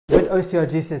OCR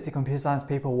GCSE Computer Science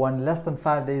Paper 1 less than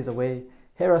 5 days away.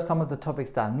 Here are some of the topics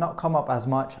that have not come up as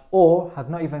much or have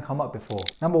not even come up before.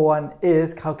 Number 1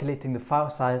 is calculating the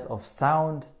file size of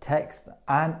sound, text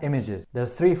and images. There are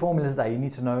 3 formulas that you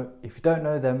need to know. If you don't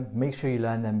know them, make sure you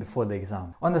learn them before the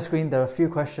exam. On the screen there are a few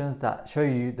questions that show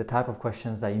you the type of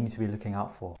questions that you need to be looking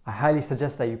out for. I highly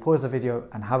suggest that you pause the video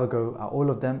and have a go at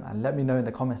all of them and let me know in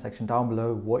the comment section down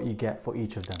below what you get for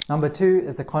each of them. Number 2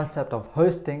 is the concept of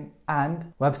hosting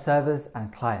and web servers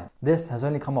and client. This has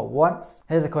only come up once.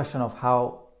 Here's a question of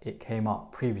how it came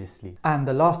up previously. And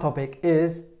the last topic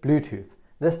is Bluetooth.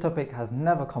 This topic has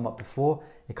never come up before.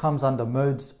 It comes under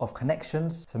modes of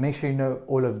connections, so make sure you know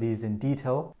all of these in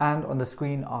detail. And on the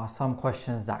screen are some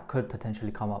questions that could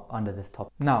potentially come up under this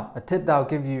topic. Now, a tip that I'll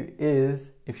give you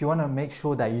is if you want to make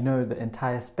sure that you know the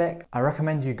entire spec, I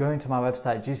recommend you going to my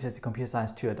website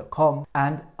GCSEcomputerscience.com,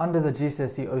 and under the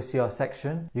GCSE OCR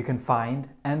section, you can find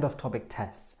end of topic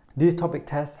tests. These topic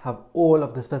tests have all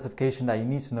of the specification that you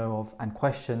need to know of and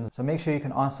questions, so make sure you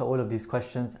can answer all of these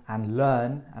questions and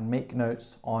learn and make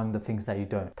notes on the things that you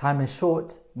don't. Time is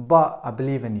short, but I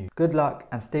believe in you. Good luck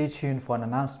and stay tuned for an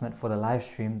announcement for the live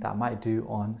stream that I might do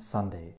on Sunday.